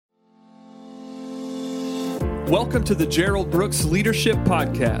Welcome to the Gerald Brooks Leadership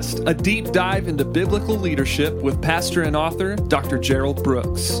Podcast, a deep dive into biblical leadership with pastor and author, Dr. Gerald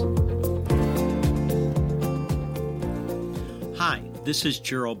Brooks. Hi, this is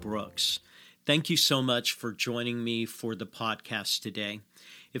Gerald Brooks. Thank you so much for joining me for the podcast today.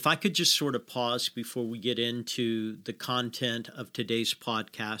 If I could just sort of pause before we get into the content of today's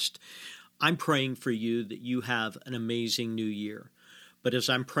podcast, I'm praying for you that you have an amazing new year. But as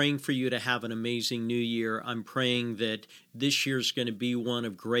I'm praying for you to have an amazing new year, I'm praying that this year is going to be one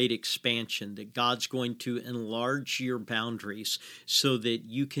of great expansion, that God's going to enlarge your boundaries so that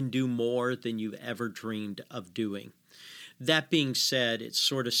you can do more than you've ever dreamed of doing. That being said, it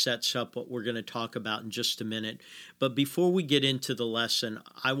sort of sets up what we're going to talk about in just a minute. But before we get into the lesson,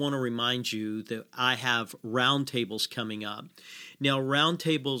 I want to remind you that I have roundtables coming up. Now,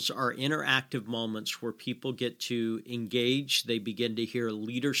 roundtables are interactive moments where people get to engage. They begin to hear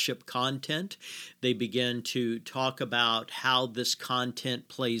leadership content. They begin to talk about how this content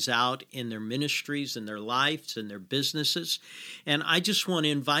plays out in their ministries, in their lives, in their businesses. And I just want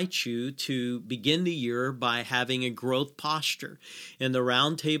to invite you to begin the year by having a growth posture. And the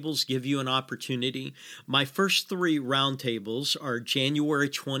roundtables give you an opportunity. My first three roundtables are January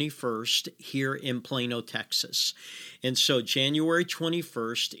 21st here in Plano, Texas. And so January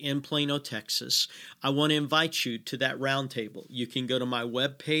 21st in Plano, Texas, I want to invite you to that roundtable. You can go to my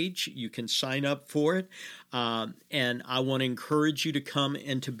webpage. You can sign up for it. And I want to encourage you to come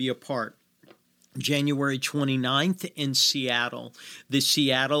and to be a part. January 29th in Seattle. The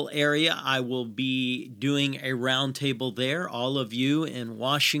Seattle area, I will be doing a roundtable there. All of you in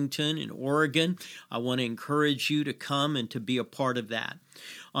Washington and Oregon, I want to encourage you to come and to be a part of that.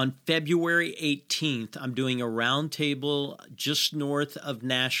 On February 18th, I'm doing a roundtable just north of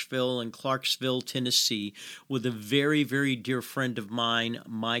Nashville in Clarksville, Tennessee, with a very, very dear friend of mine,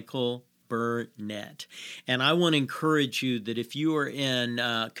 Michael Burnett. And I want to encourage you that if you are in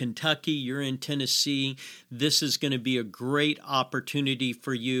Kentucky, you're in Tennessee, this is going to be a great opportunity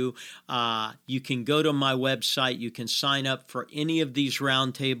for you. You can go to my website. You can sign up for any of these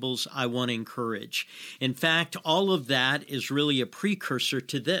roundtables. I want to encourage. In fact, all of that is really a precursor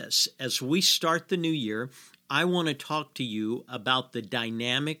to this. As we start the new year, I want to talk to you about the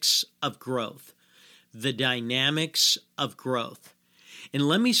dynamics of growth. The dynamics of growth. And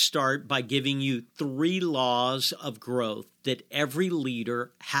let me start by giving you 3 laws of growth that every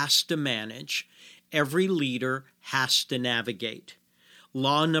leader has to manage, every leader has to navigate.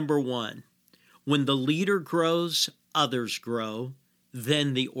 Law number 1, when the leader grows, others grow,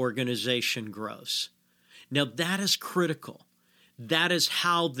 then the organization grows. Now that is critical. That is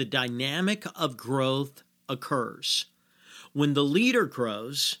how the dynamic of growth occurs. When the leader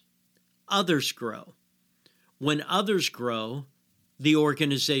grows, others grow. When others grow, the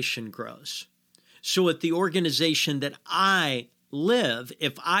organization grows. So at the organization that I live,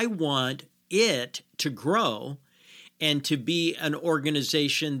 if I want it to grow and to be an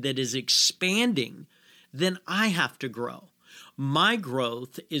organization that is expanding, then I have to grow. My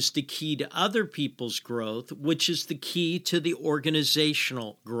growth is the key to other people's growth, which is the key to the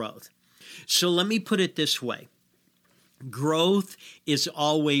organizational growth. So let me put it this way. Growth is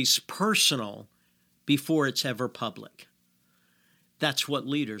always personal before it's ever public. That's what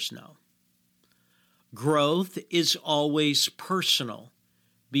leaders know. Growth is always personal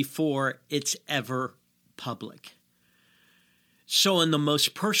before it's ever public. So in the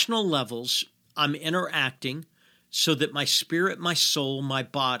most personal levels, I'm interacting so that my spirit, my soul, my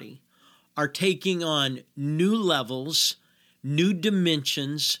body are taking on new levels, new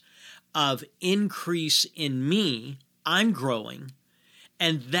dimensions of increase in me. I'm growing,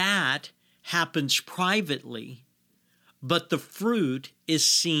 and that happens privately, but the fruit is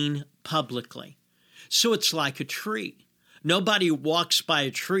seen publicly. So it's like a tree. Nobody walks by a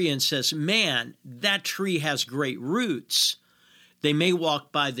tree and says, man, that tree has great roots. They may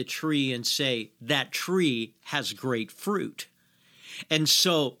walk by the tree and say, that tree has great fruit. And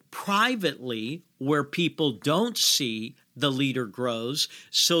so privately, where people don't see, the leader grows,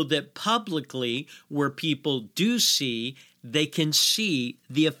 so that publicly, where people do see, they can see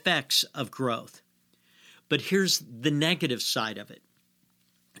the effects of growth. But here's the negative side of it.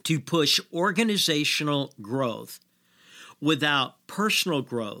 To push organizational growth without personal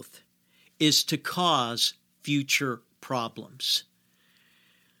growth is to cause future problems.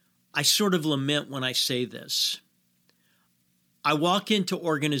 I sort of lament when I say this. I walk into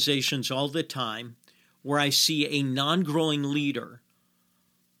organizations all the time where I see a non-growing leader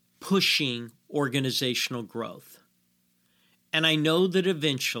pushing organizational growth. And I know that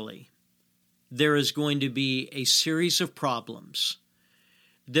eventually there is going to be a series of problems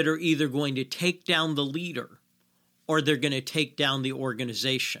that are either going to take down the leader, or they're going to take down the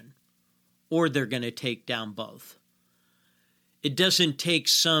organization, or they're going to take down both. It doesn't take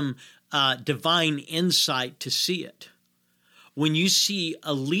some divine insight to see it. When you see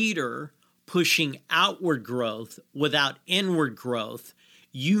a leader pushing outward growth without inward growth,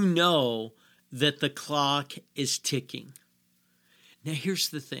 you know that the clock is ticking. Now, here's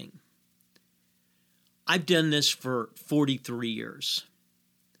the thing. I've done this for 43 years.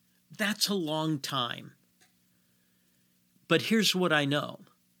 That's a long time. But here's what I know.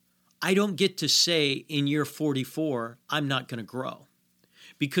 I don't get to say in year 44, I'm not going to grow.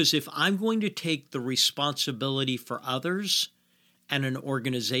 Because if I'm going to take the responsibility for others and an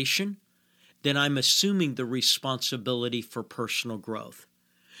organization, then I'm assuming the responsibility for personal growth.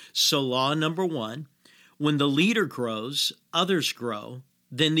 So law number one, when the leader grows, others grow,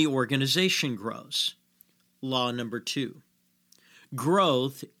 then the organization grows. Law number two,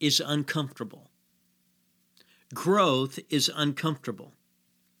 growth is uncomfortable. Growth is uncomfortable.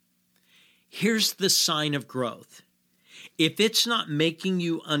 Here's the sign of growth. If it's not making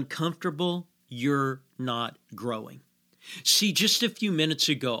you uncomfortable, you're not growing. See, just a few minutes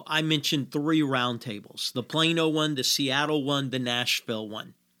ago, I mentioned 3 roundtables, the Plano one, the Seattle one, the Nashville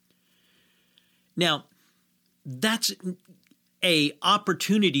one. Now, that's an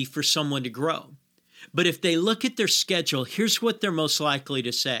opportunity for someone to grow. But if they look at their schedule, here's what they're most likely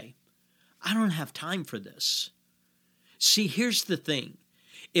to say. I don't have time for this. See, here's the thing.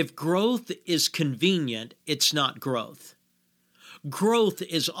 If growth is convenient, it's not growth. Growth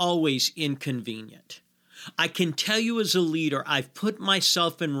is always inconvenient. I can tell you as a leader, I've put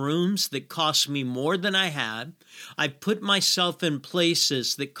myself in rooms that cost me more than I had. I've put myself in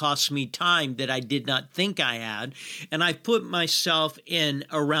places that cost me time that I did not think I had. And I've put myself in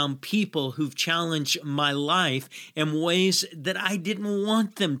around people who've challenged my life in ways that I didn't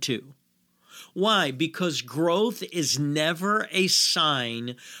want them to. Why? Because growth is never a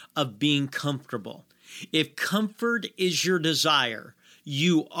sign of being comfortable. If comfort is your desire,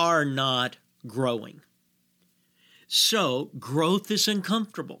 you are not growing. So growth is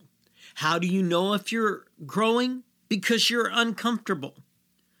uncomfortable. How do you know if you're growing? Because you're uncomfortable.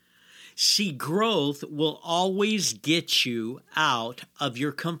 See, growth will always get you out of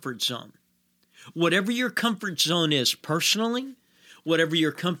your comfort zone. Whatever your comfort zone is personally, whatever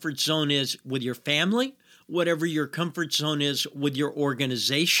your comfort zone is with your family, whatever your comfort zone is with your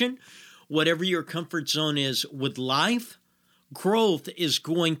organization, whatever your comfort zone is with life, growth is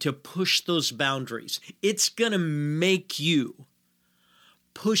going to push those boundaries. It's going to make you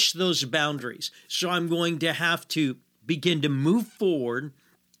push those boundaries. So I'm going to have to begin to move forward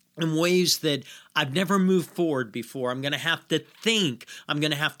in ways that I've never moved forward before. I'm going to have to think. I'm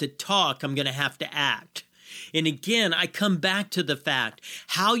going to have to talk. I'm going to have to act. And again, I come back to the fact,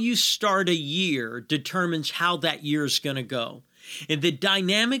 how you start a year determines how that year is going to go. And the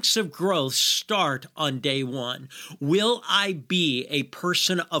dynamics of growth start on day one. Will I be a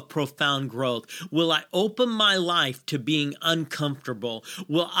person of profound growth? Will I open my life to being uncomfortable?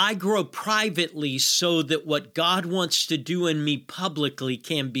 Will I grow privately so that what God wants to do in me publicly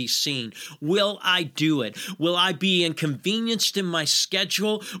can be seen? Will I do it? Will I be inconvenienced in my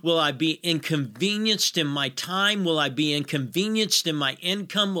schedule? Will I be inconvenienced in my time? Will I be inconvenienced in my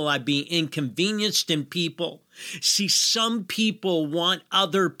income? Will I be inconvenienced in people? See, some people want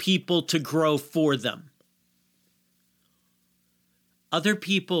other people to grow for them. Other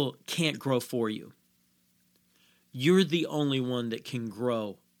people can't grow for you. You're the only one that can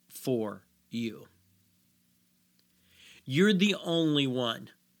grow for you. You're the only one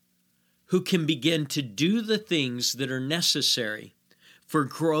who can begin to do the things that are necessary for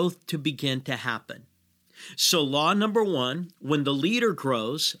growth to begin to happen. So law number one, when the leader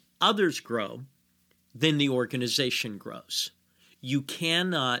grows, others grow, then the organization grows. You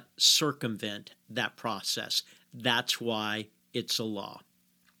cannot circumvent that process. That's why it's a law.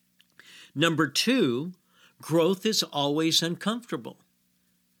 Number two, growth is always uncomfortable.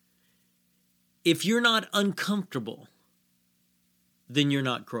 If you're not uncomfortable, then you're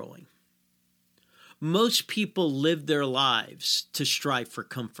not growing. Most people live their lives to strive for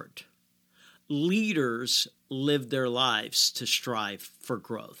comfort. Leaders live their lives to strive for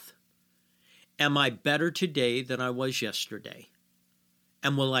growth. Am I better today than I was yesterday?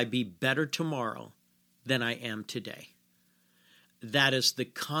 And will I be better tomorrow than I am today? That is the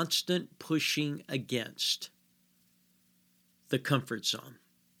constant pushing against the comfort zone.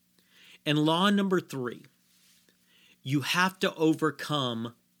 And law number three, you have to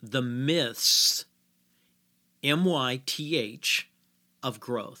overcome the myths, MYTH, of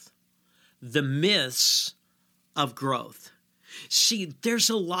growth. The myths of growth. See, there's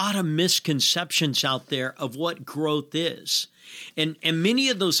a lot of misconceptions out there of what growth is. And many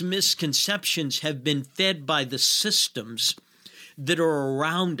of those misconceptions have been fed by the systems that are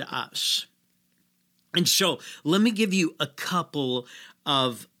around us. And so let me give you a couple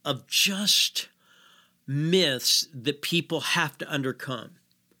of just myths that people have to overcome.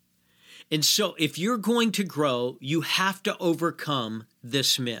 And so if you're going to grow, you have to overcome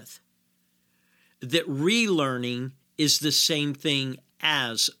this myth that relearning is the same thing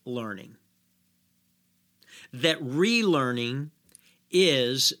as learning. That relearning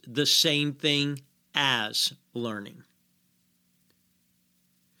is the same thing as learning.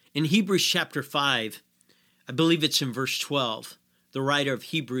 In Hebrews chapter 5, I believe it's in verse 12, the writer of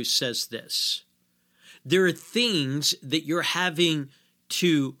Hebrews says this: there are things that you're having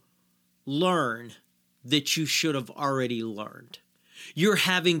to learn that you should have already learned. You're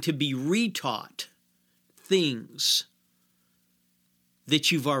having to be retaught things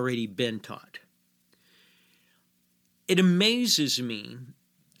that you've already been taught. It amazes me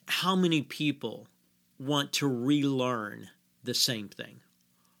how many people want to relearn the same thing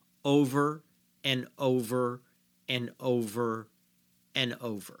over and over and over and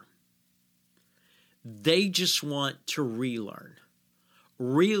over. They just want to relearn.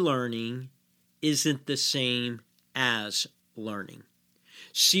 Relearning isn't the same as learning.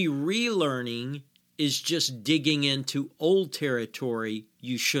 See, relearning is just digging into old territory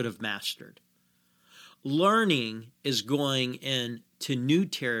you should have mastered. Learning is going into new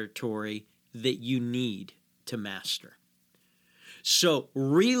territory that you need to master. So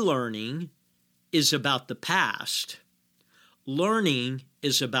relearning is about the past. Learning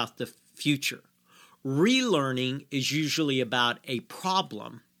is about the future. Relearning is usually about a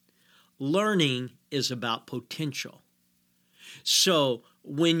problem. Learning is about potential. So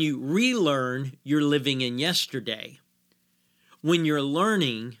when you relearn, you're living in yesterday. When you're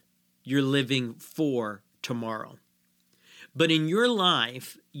learning, you're living for tomorrow. But in your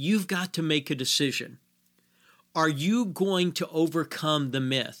life, you've got to make a decision. Are you going to overcome the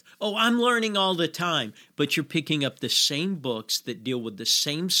myth? Oh, I'm learning all the time, but you're picking up the same books that deal with the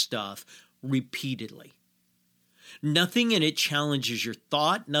same stuff repeatedly. Nothing in it challenges your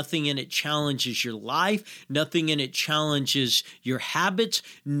thought. Nothing in it challenges your life. Nothing in it challenges your habits.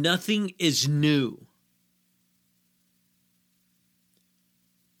 Nothing is new.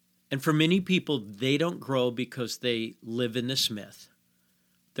 And for many people, they don't grow because they live in this myth.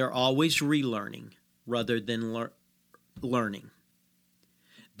 They're always relearning rather than learning.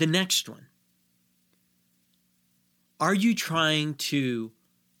 The next one. Are you trying to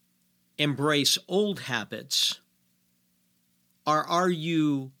embrace old habits, or are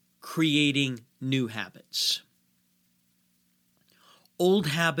you creating new habits? Old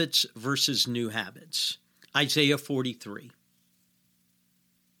habits versus new habits. Isaiah 43.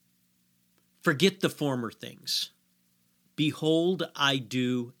 Forget the former things. Behold, I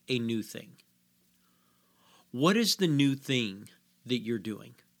do a new thing. What is the new thing that you're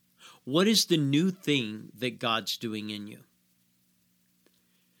doing? What is the new thing that God's doing in you?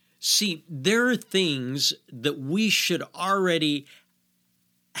 See, there are things that we should already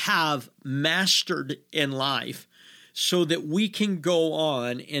have mastered in life so that we can go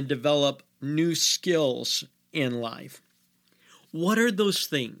on and develop new skills in life. What are those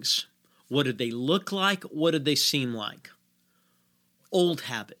things? What do they look like? What do they seem like? Old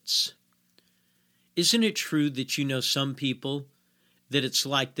habits. Isn't it true that you know some people that it's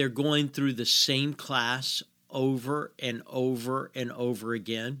like they're going through the same class over and over and over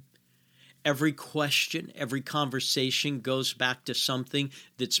again? Every question, every conversation goes back to something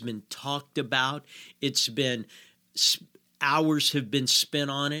that's been talked about. It's been, hours have been spent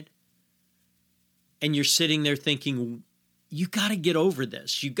on it. And you're sitting there thinking, you got to get over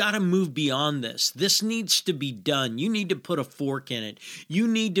this. You got to move beyond this. This needs to be done. You need to put a fork in it. You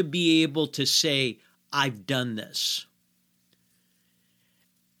need to be able to say, I've done this.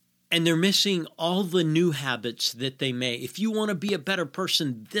 And they're missing all the new habits that they may. If you want to be a better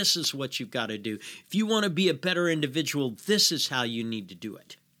person, this is what you've got to do. If you want to be a better individual, this is how you need to do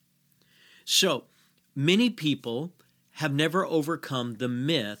it. So many people have never overcome the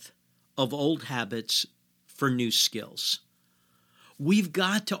myth of old habits for new skills. We've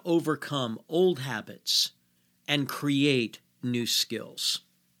got to overcome old habits and create new skills.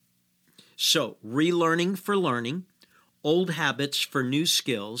 So, relearning for learning, old habits for new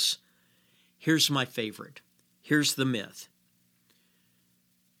skills. Here's my favorite. Here's the myth.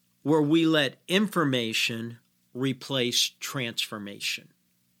 Where we let information replace transformation.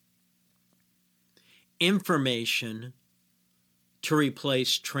 Information to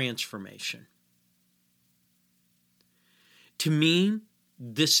replace transformation. To me,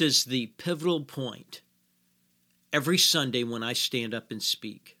 this is the pivotal point every Sunday when I stand up and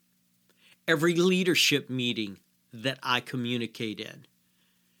speak, every leadership meeting that I communicate in,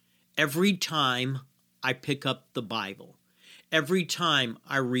 every time I pick up the Bible, every time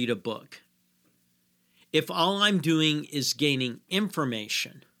I read a book. If all I'm doing is gaining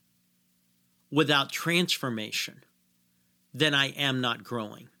information without transformation, then I am not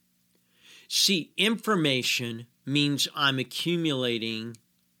growing. See, information means I'm accumulating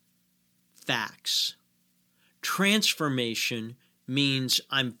facts. Transformation means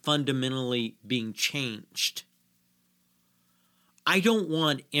I'm fundamentally being changed. I don't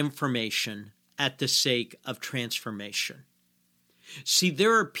want information at the sake of transformation. See,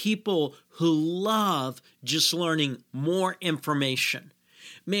 there are people who love just learning more information.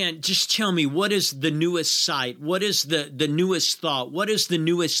 Man, just tell me, what is the newest site? What is the newest thought? What is the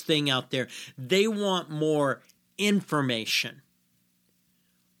newest thing out there? They want more information.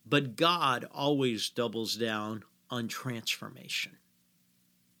 But God always doubles down on transformation.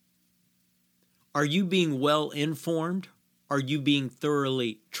 Are you being well informed? Are you being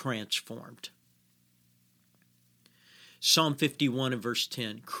thoroughly transformed? Psalm 51 and verse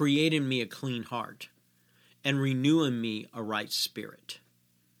 10, create in me a clean heart and renew in me a right spirit.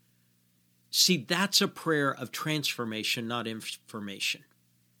 See, that's a prayer of transformation, not information.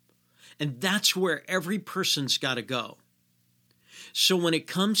 And that's where every person's got to go. So when it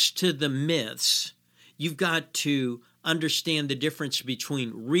comes to the myths, you've got to understand the difference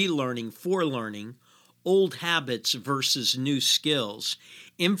between relearning, forelearning, old habits versus new skills,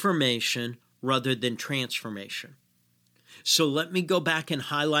 information rather than transformation. So let me go back and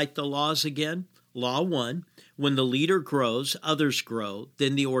highlight the laws again. Law 1, when the leader grows, others grow,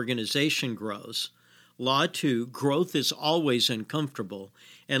 then the organization grows. Law 2, growth is always uncomfortable.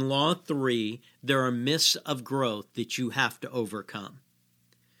 And Law 3, there are myths of growth that you have to overcome.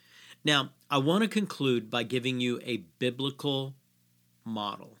 Now, I want to conclude by giving you a biblical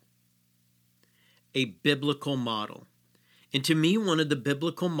model. A biblical model. And to me, one of the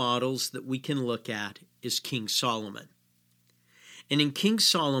biblical models that we can look at is King Solomon. And in King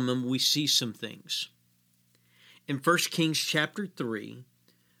Solomon, we see some things. In 1 Kings chapter 3,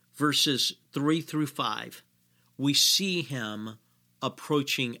 verses 3 through 5, we see him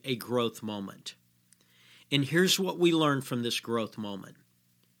approaching a growth moment. And here's what we learn from this growth moment.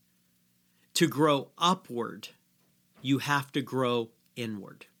 To grow upward, you have to grow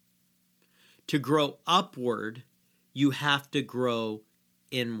inward. To grow upward, you have to grow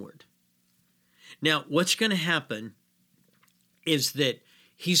inward. Now, what's going to happen is that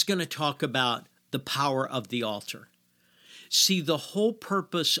he's going to talk about the power of the altar. See, the whole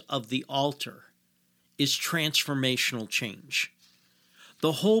purpose of the altar is transformational change.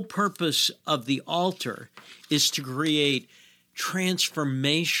 The whole purpose of the altar is to create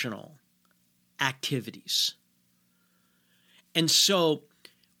transformational activities. And so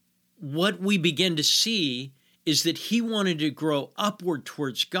what we begin to see is that he wanted to grow upward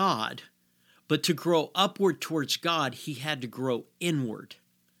towards God, but to grow upward towards God, he had to grow inward.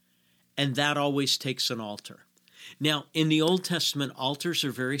 And that always takes an altar. Now, in the Old Testament, altars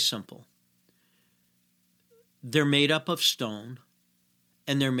are very simple. They're made up of stone,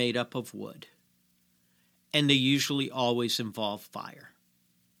 and they're made up of wood. And they usually always involve fire.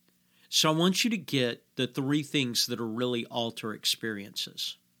 So I want you to get the 3 things that are really altar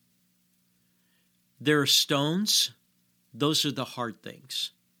experiences. There are stones. Those are the hard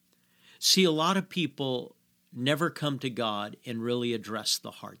things. See, a lot of people never come to God and really address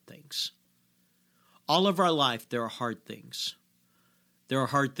the hard things. All of our life, there are hard things. There are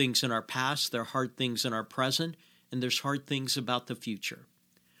hard things in our past, there are hard things in our present, and there's hard things about the future.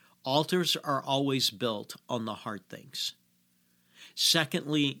 Altars are always built on the hard things.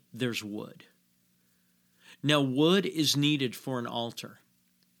 Secondly, there's wood. Now, wood is needed for an altar.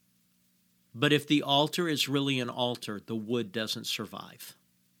 But if the altar is really an altar, the wood doesn't survive.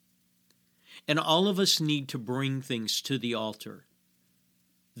 And all of us need to bring things to the altar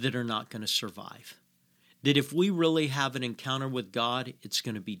that are not going to survive. That if we really have an encounter with God, it's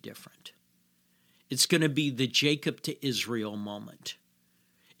going to be different. It's going to be the Jacob to Israel moment.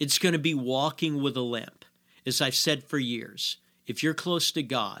 It's going to be walking with a limp. As I've said for years, if you're close to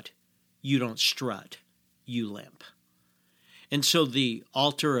God, you don't strut, you limp. And so the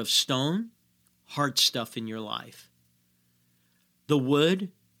altar of stone, hard stuff in your life. The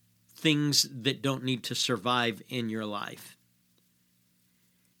wood, things that don't need to survive in your life.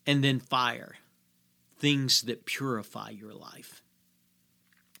 And then fire, things that purify your life.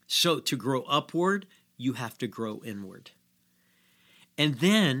 So to grow upward, you have to grow inward. And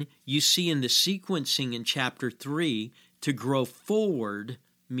then you see in the sequencing in chapter 3 To grow forward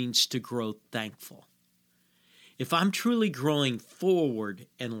means to grow thankful. If I'm truly growing forward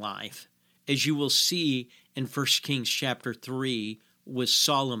in life, as you will see in 1 Kings chapter 3 with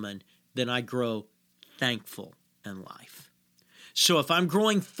Solomon, then I grow thankful in life. So if I'm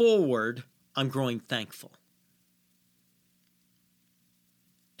growing forward, I'm growing thankful.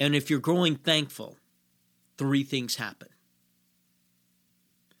 And if you're growing thankful, 3 things happen.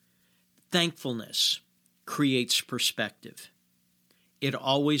 Thankfulness creates perspective. It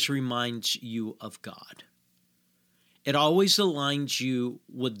always reminds you of God. It always aligns you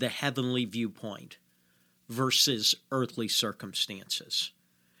with the heavenly viewpoint versus earthly circumstances.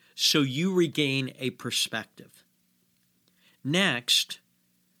 So you regain a perspective. Next,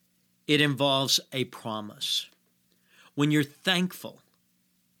 it involves a promise. When you're thankful,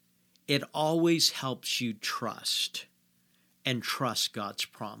 it always helps you trust and trust God's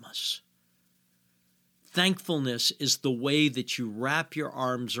promise. Thankfulness is the way that you wrap your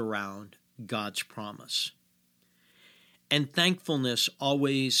arms around God's promise. And thankfulness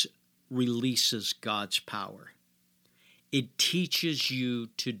always releases God's power. It teaches you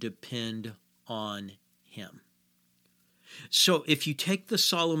to depend on Him. So if you take the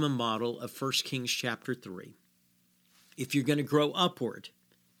Solomon model of 1 Kings chapter 3, if you're going to grow upward,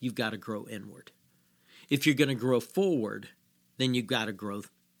 you've got to grow inward. If you're going to grow forward, then you've got to grow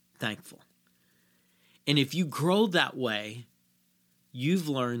thankful. And if you grow that way, you've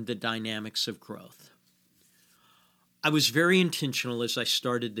learned the dynamics of growth. I was very intentional as I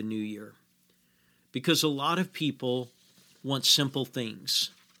started the new year because a lot of people want simple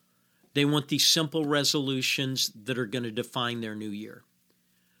things. They want these simple resolutions that are going to define their new year.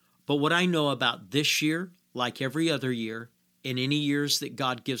 But what I know about this year, like every other year, and any years that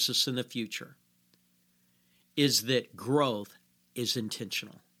God gives us in the future, is that growth is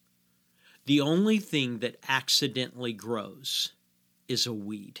intentional. The only thing that accidentally grows is a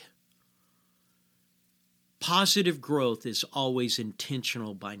weed. Positive growth is always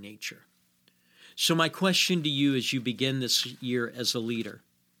intentional by nature. So my question to you as you begin this year as a leader,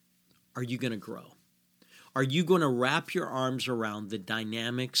 are you going to grow? Are you going to wrap your arms around the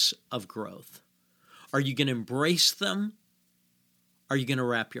dynamics of growth? Are you going to embrace them? Are you going to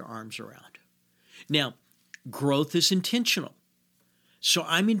wrap your arms around? Now, growth is intentional. So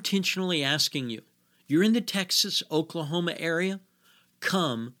I'm intentionally asking you, you're in the Texas, Oklahoma area,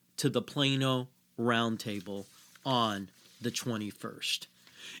 come to the Plano Roundtable on the 21st.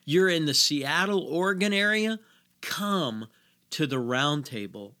 You're in the Seattle, Oregon area, come to the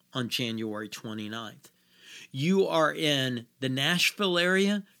Roundtable on January 29th. You are in the Nashville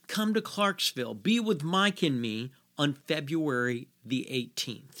area, come to Clarksville. Be with Mike and me on February the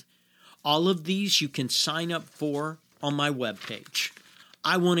 18th. All of these you can sign up for on my webpage.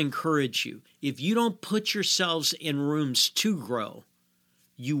 I want to encourage you, if you don't put yourselves in rooms to grow,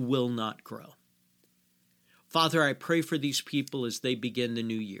 you will not grow. Father, I pray for these people as they begin the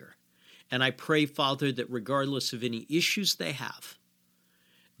new year. And I pray, Father, that regardless of any issues they have,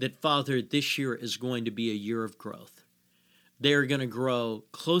 that, Father, this year is going to be a year of growth. They are going to grow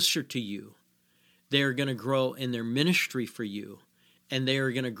closer to you. They are going to grow in their ministry for you. And they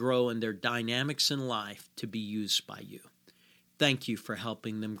are going to grow in their dynamics in life to be used by you. Thank you for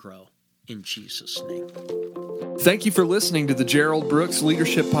helping them grow. In Jesus' name. Thank you for listening to the Gerald Brooks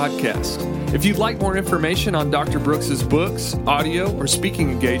Leadership Podcast. If you'd like more information on Dr. Brooks's books, audio, or speaking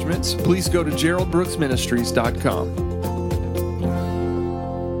engagements, please go to geraldbrooksministries.com.